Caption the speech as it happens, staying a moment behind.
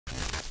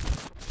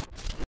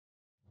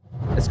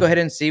let's go ahead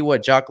and see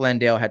what Jock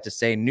Landale had to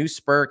say. New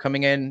Spur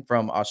coming in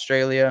from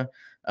Australia.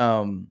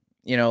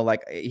 You know,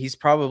 like he's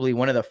probably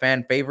one of the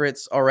fan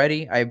favorites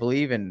already, I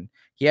believe, and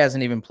he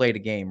hasn't even played a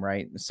game,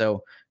 right?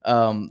 So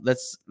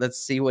let's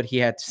see what he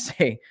had to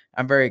say.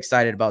 I'm very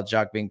excited about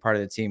Jock being part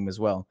of the team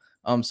as well.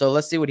 So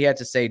let's see what he had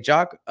to say.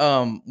 Jock,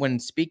 when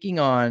speaking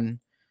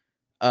on,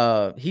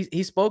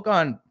 he spoke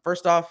on,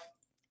 first off,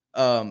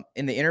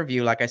 in the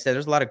interview, like I said,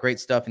 there's a lot of great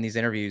stuff in these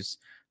interviews.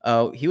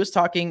 He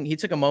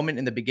took a moment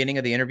in the beginning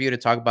of the interview to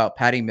talk about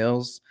Patty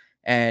Mills.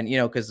 And, you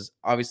know, because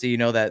obviously, you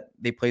know, that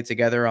they played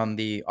together on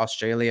the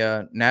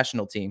Australia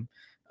national team.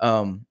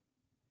 And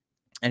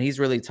he's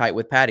really tight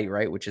with Patty,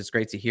 right? Which is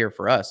great to hear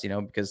for us, you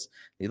know, because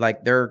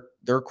like they're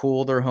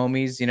cool, they're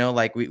homies, you know,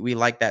 like we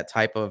like that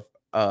type of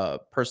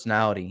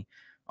personality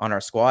on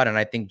our squad. And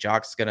I think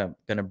Jock's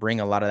gonna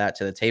bring a lot of that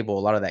to the table,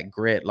 a lot of that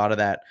grit, a lot of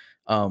that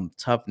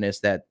toughness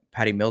that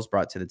Patty Mills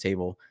brought to the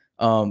table.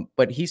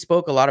 But he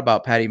spoke a lot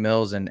about Patty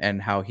Mills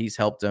and how he's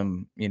helped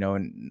him, you know,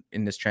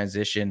 in this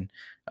transition,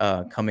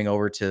 coming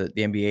over to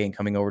the NBA and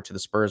coming over to the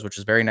Spurs, which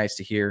is very nice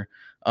to hear.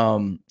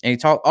 And he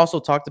also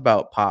talked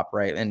about Pop,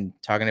 right? And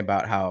talking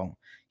about how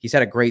he's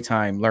had a great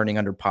time learning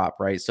under Pop,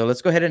 right? So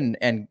let's go ahead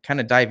and kind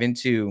of dive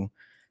into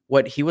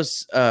what he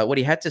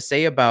had to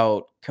say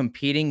about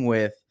competing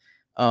with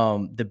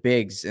the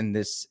bigs in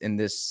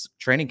this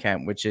training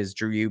camp, which is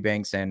Drew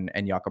Eubanks and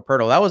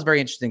Jokab. That was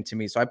very interesting to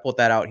me. So I pulled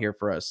that out here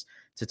for us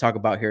to talk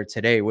about here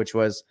today, which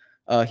was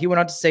he went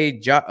on to say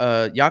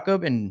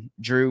Jokab and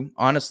Drew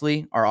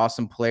honestly are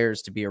awesome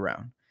players to be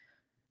around.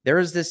 There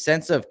is this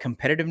sense of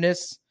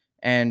competitiveness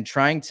and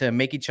trying to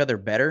make each other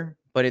better,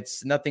 but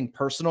it's nothing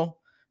personal.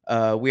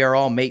 We are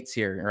all mates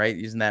here, right?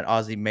 Using that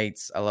Aussie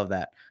mates. I love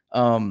that.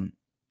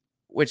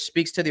 Which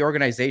speaks to the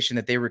organization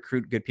that they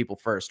recruit good people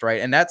first,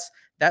 right? And that's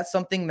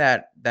something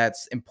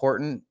that's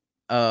important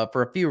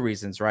for a few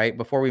reasons, right?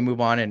 Before we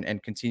move on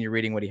and continue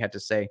reading what he had to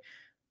say.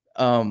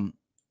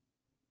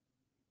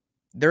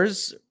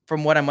 There's,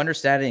 from what I'm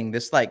understanding,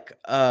 this like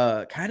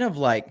kind of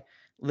like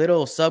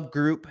little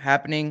subgroup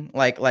happening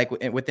like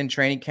within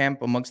training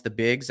camp amongst the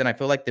bigs, and I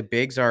feel like the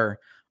bigs are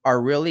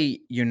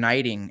really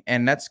uniting,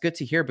 and that's good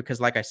to hear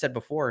because, like I said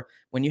before,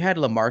 when you had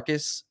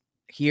LaMarcus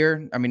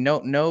here, I mean,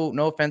 no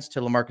offense to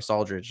LaMarcus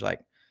Aldridge,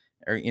 like,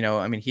 or you know,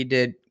 I mean, he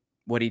did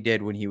what he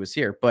did when he was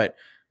here, but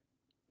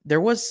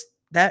there was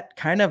that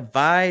kind of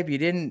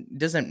vibe.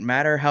 Doesn't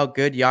matter how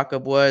good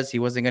Jokab was, he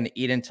wasn't going to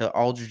eat into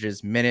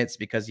Aldridge's minutes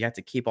because you have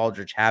to keep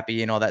Aldridge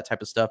happy and all that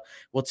type of stuff.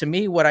 Well, to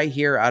me, what I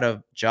hear out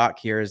of Jock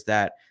here is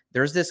that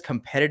there's this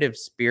competitive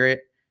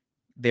spirit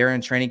there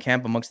in training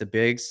camp amongst the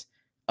bigs.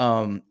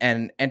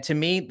 And to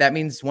me, that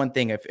means one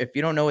thing. If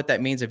you don't know what that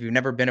means, if you've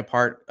never been a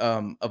part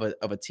of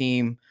a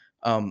team,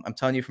 I'm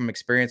telling you from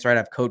experience, right?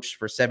 I've coached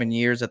for 7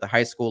 years at the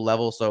high school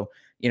level. So,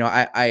 you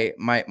know,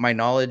 my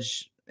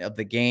knowledge of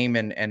the game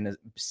and the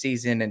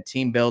season and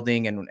team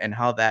building and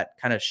how that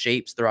kind of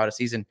shapes throughout a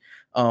season.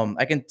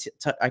 I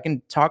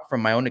can talk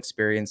from my own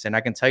experience, and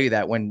I can tell you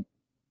that when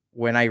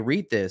I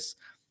read this,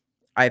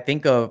 I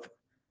think of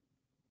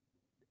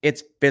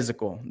it's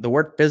physical. The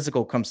word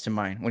physical comes to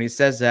mind when he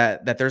says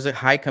that there's a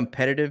high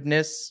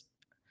competitiveness,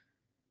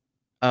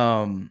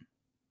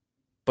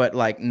 but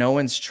like no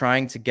one's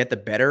trying to get the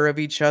better of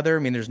each other. I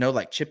mean, there's no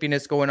like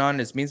chippiness going on.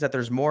 This means that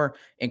there's more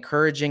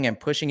encouraging and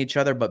pushing each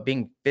other, but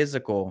being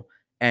physical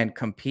and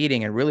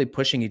competing and really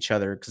pushing each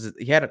other, because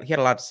he had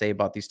a lot to say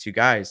about these two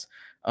guys,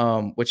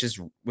 which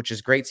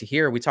is great to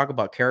hear. We talk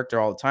about character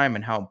all the time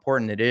and how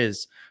important it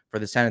is for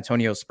the San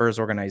Antonio Spurs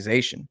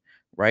organization,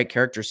 right?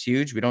 Character's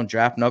huge. We don't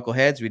draft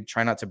knuckleheads. We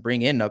try not to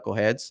bring in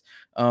knuckleheads.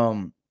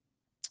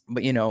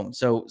 But you know,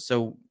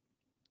 so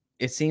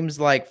it seems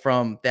like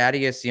from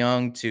Thaddeus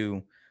Young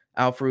to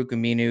Al-Farouq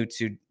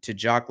Aminu to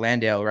Jock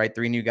Landale, right?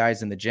 3 new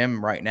guys in the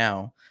gym right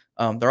now.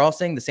 They're all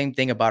saying the same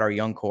thing about our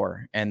young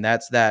core, and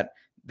that's that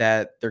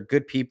they're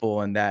good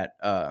people and that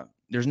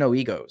there's no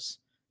egos.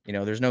 You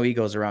know, there's no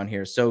egos around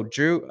here. So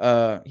Drew,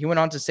 he went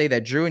on to say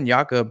that Drew and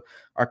Jokab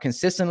are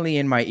consistently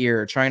in my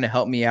ear, trying to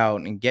help me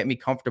out and get me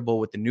comfortable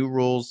with the new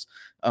rules.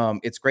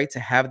 It's great to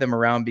have them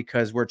around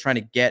because we're trying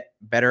to get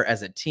better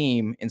as a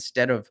team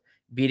instead of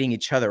beating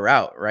each other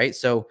out, right?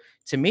 So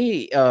to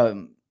me,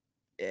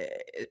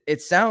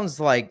 it sounds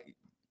like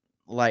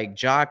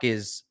Jock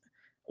is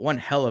one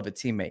hell of a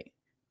teammate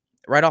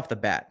right off the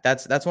bat.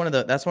 That's one of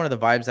the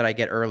vibes that I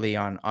get early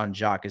on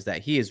Jock, is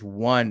that he is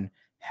one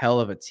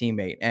hell of a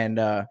teammate, and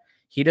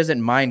he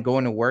doesn't mind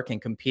going to work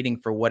and competing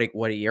for what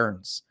he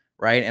earns,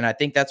 right? And I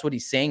think that's what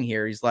he's saying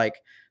here. He's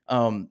like,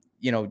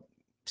 you know,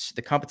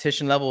 the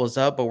competition level is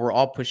up, but we're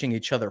all pushing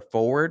each other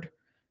forward.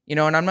 You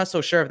know, and I'm not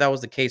so sure if that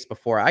was the case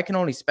before. I can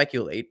only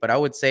speculate, but I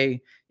would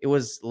say it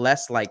was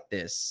less like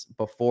this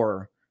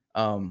before,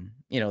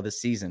 you know, the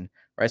season,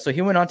 right? So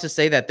he went on to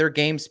say that their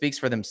game speaks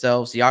for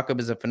themselves. Jokab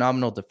is a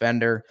phenomenal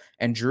defender,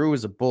 and Drew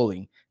is a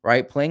bully,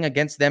 right? Playing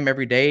against them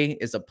every day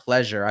is a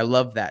pleasure. I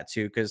love that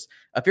too, because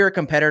if you're a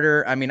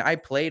competitor, I mean, I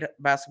played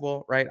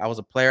basketball, right? I was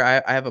a player.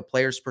 I have a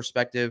player's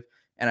perspective,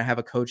 and I have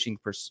a coaching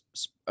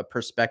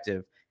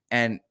perspective,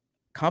 and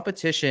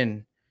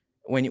competition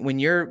when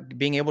you're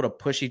being able to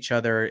push each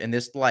other in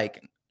this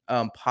like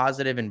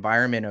positive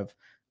environment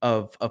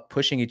of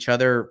pushing each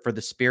other for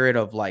the spirit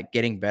of like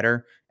getting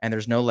better, and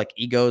there's no like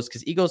egos,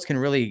 because egos can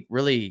really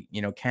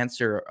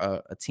cancer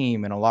a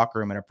team and a locker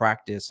room and a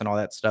practice and all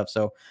that stuff.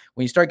 So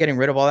when you start getting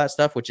rid of all that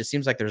stuff, which it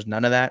seems like there's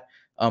none of that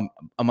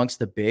amongst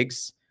the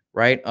bigs,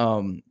 right?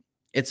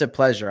 It's a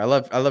pleasure. I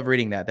love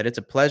reading that it's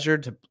a pleasure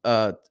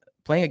to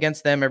playing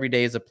against them every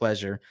day is a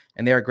pleasure,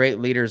 and they are great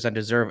leaders and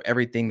deserve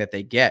everything that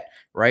they get,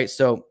 right?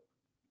 So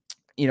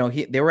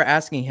they were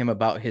asking him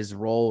about his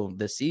role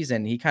this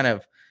season. He kind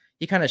of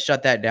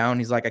shut that down.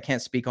 He's like, I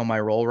can't speak on my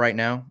role right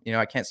now.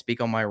 I can't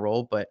speak on my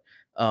role, but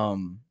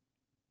um,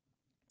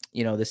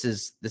 this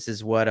is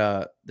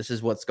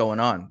what's going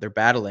on. They're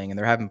battling and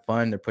they're having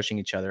fun. They're pushing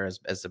each other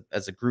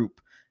as a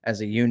group,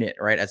 as a unit,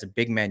 right? As a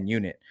big man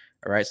unit.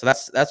 All right. So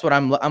that's what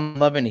I'm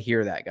loving to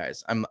hear that,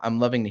 guys. I'm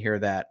loving to hear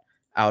that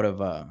out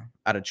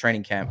of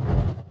training camp.